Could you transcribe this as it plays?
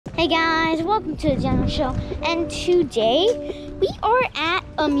Hey guys, welcome to the General Show, and today we are at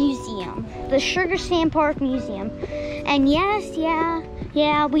a museum, the Sugar Sand Park Museum. And yes,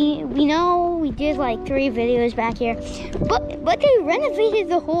 we know we did like 3 videos back here, but they renovated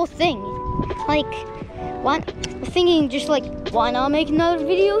the whole thing. Like, what? Thinking just like, why not make another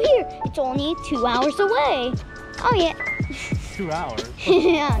video here? It's only 2 hours away. Oh yeah. 2 hours?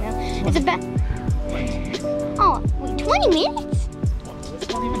 Yeah, I know. It's about 20 minutes.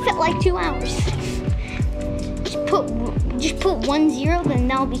 It felt like 2 hours. Just put 10, then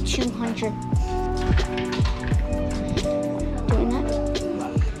that'll be 200. Doing that.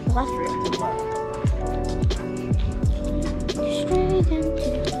 Left. Straight down to the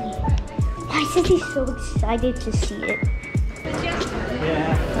knee. Why is he so excited to see it?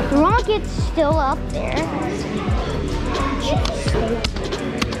 Yeah. The rocket's still up there.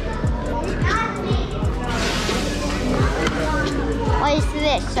 What is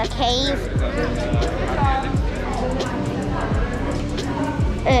this? A cave?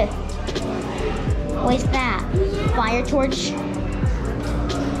 What is that? Fire torch?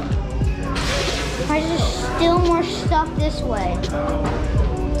 Why is there still more stuff this way?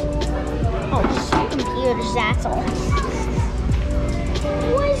 Oh, some computers, that's all.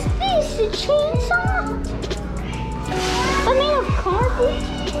 What is this? A chainsaw? But made of cardboard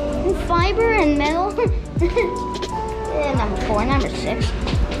and fiber and metal? Number 4, number 6.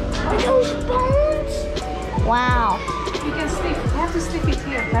 Are those bones? Wow. You can stick. You have to stick it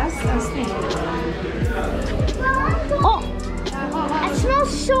here first and stick. Oh, that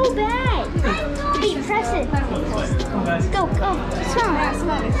smells so bad. Wait, press it. Go. Smell it.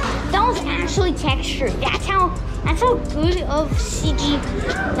 Smell it. That was actually textured. That's how good of CG.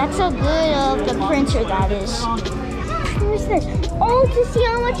 That's how good of the printer that is. What is this? Oh, to see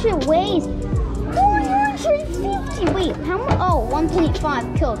how much it weighs. 150. Wait, how much? Oh,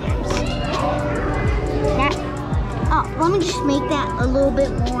 1.5 kilograms. That. Oh, let me just make that a little bit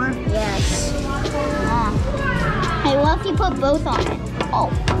more. Yes. Hey, what if you put both on it? Oh.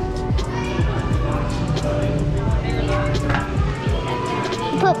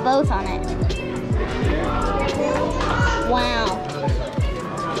 Put both on it. Wow.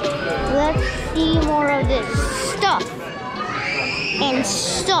 Let's see more of this stuff. And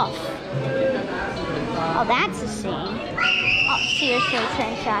stuff. Oh, that's the same. Oh, seriously,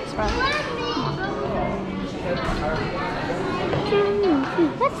 train tracks, bro.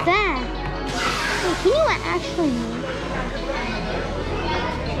 What's that? Wait, can you actually move?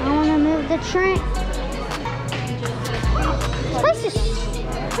 I want to move the train. This place is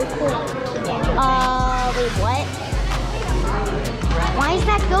cool. Wait, what? Why does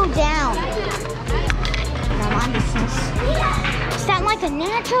that go down? No, my business. Is that like a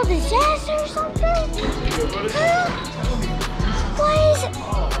natural disaster or something? What is it?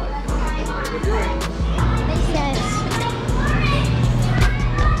 Yes.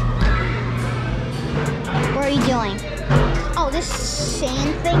 What are you doing? Oh, this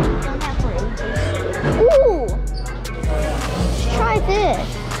sand thing? Don't have for ages. Ooh! Let's try this.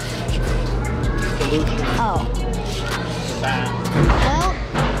 Oh. Well,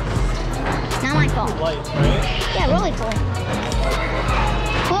 not my fault. Yeah, really cool.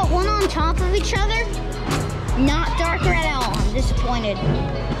 Put one on top of each other. Not darker at all. I'm disappointed.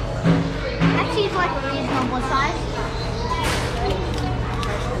 That seems like a reasonable size.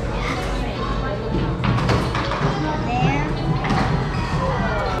 There.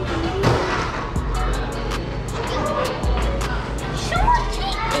 Someone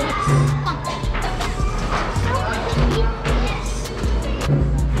take this. Someone take this.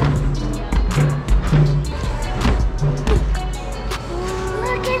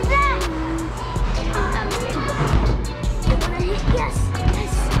 Look at that. Yes.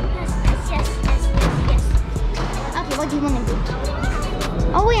 Okay, what do you want to do?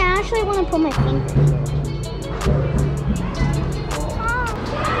 Oh wait, I actually want to put my finger here.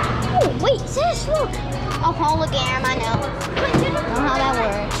 Oh wait, sis, look! A hologram, I know. I know how that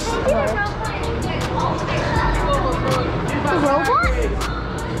works. A robot?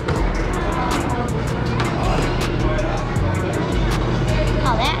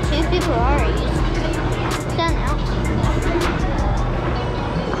 Oh, that 2 people are already used. Done now.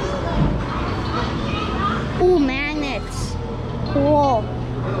 Ooh, magnets. Cool.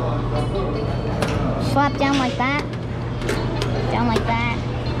 Slap down like that. Down like that.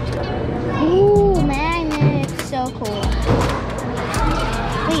 Ooh, magnets. So cool.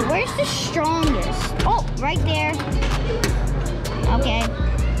 Wait, where's the strongest? Oh, right there. Okay.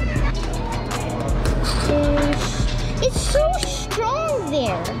 It's so strong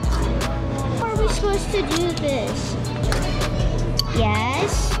there. How are we supposed to do this?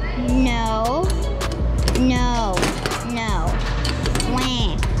 Yes. No. No. No.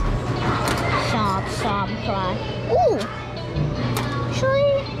 Wham. Sob, sob, cry. Ooh.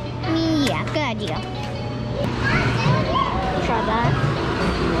 Actually, yeah, good idea. Try that.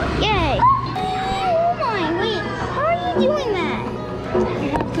 Yay. Oh my, wait. How are you doing that? You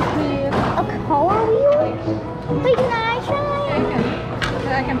have to play A color wheel? Wait, can I try?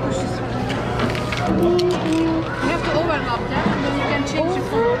 I can push this one. You have to overlap them, and then you can change the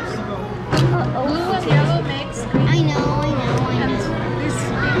colors. Blue and yellow makes green. I know. And this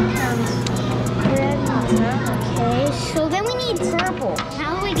pink and red. Okay, so then we need purple. How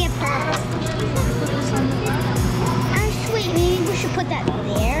do we get purple? Actually, maybe we should put that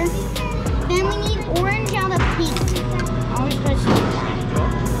there. Then we need orange out of pink. Always put some of that.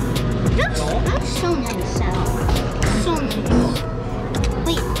 That's so nice, Sal. So nice.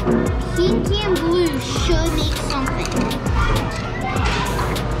 Wait, pink and blue should make something.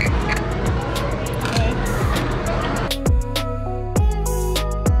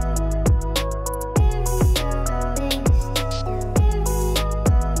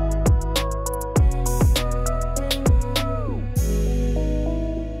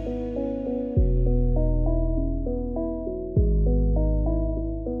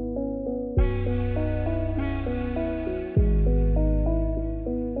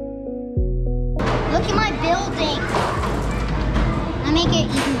 Look at my building. I make it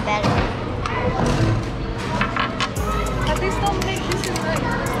even better. But this don't make this is nice.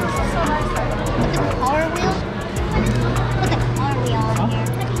 This is so nice. Put the color wheel. Put the color wheel on here.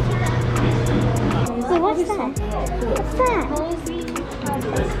 Wait, what's that? What's that?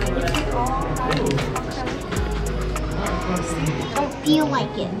 Don't feel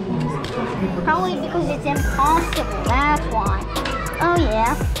like it. Probably because it's impossible. That's why. Oh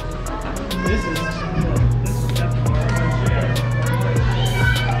yeah. This is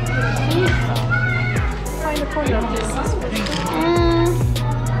Find the corner of this.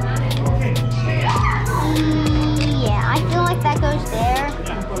 Yeah, I feel like that goes there.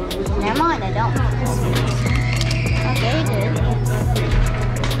 Never mind, I don't. Okay, good.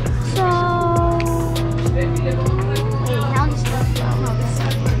 So, wait, how does this go?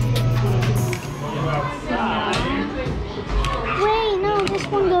 Wait, no, this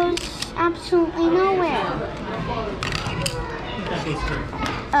one goes absolutely nowhere.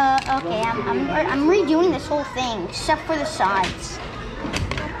 Okay, I'm redoing this whole thing except for the sides.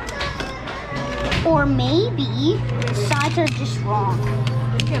 Or maybe the sides are just wrong.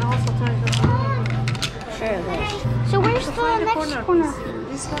 You can also try this one. Sure it is. So where's the next corner?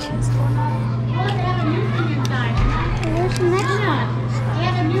 This one is corner. Where's the next one?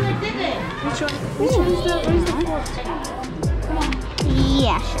 Which one? Which one is the fourth?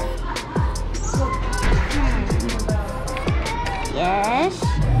 Yeah, sure. Yes.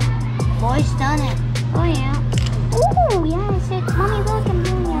 Boy's done it. Oh yeah. Ooh, yes, it's mommy, look, I'm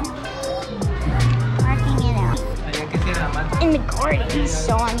doing it. Marking it out. In the garden,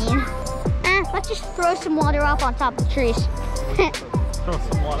 so I mean. Let's just throw some water up on top of the trees. throw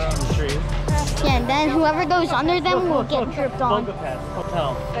some water on the trees. Yeah, and then whoever goes under them will get dripped on. Budapest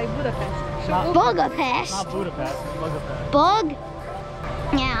Hotel. Like Budapest. Not Budapest? Not Budapest, Budapest. Bug?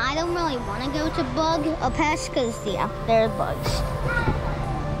 Yeah, I don't really want to go to Budapest because, yeah, there are bugs.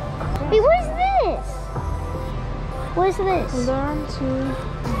 Wait, what is this? What is this? Learn to...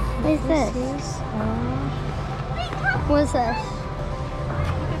 What is this? What is this?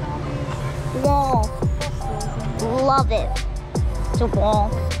 Wall. Love it. It's a wall.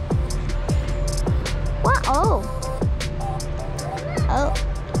 What? Oh. Oh.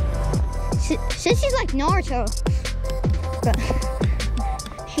 Since she's like Naruto.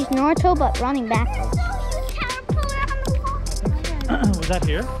 She's Naruto, but running backwards. Was that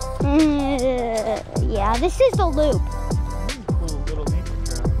here? Yeah, this is the loop. Cool little nature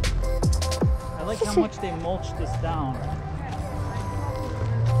trail. I like how much they mulched this down.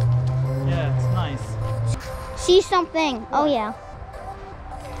 Yeah, it's nice. See something? Oh yeah.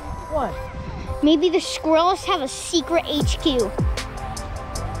 What? Maybe the squirrels have a secret HQ.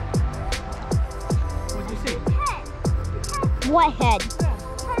 What'd you see? What head?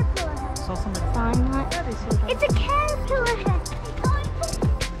 Saw something. Find that. It's a caterpillar head.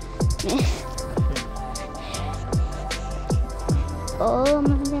 Oh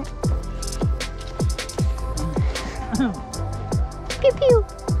my god. Pew pew.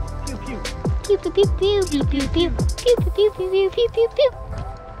 Pew pew. Pew pew pew pew pew pew pew pew pew pew pew pew pew pew.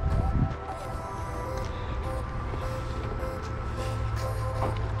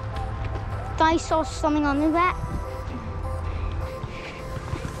 If I saw something on that,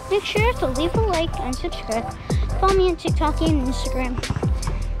 make sure to leave a like and subscribe. Follow me on TikTok and Instagram.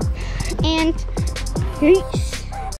 and peace.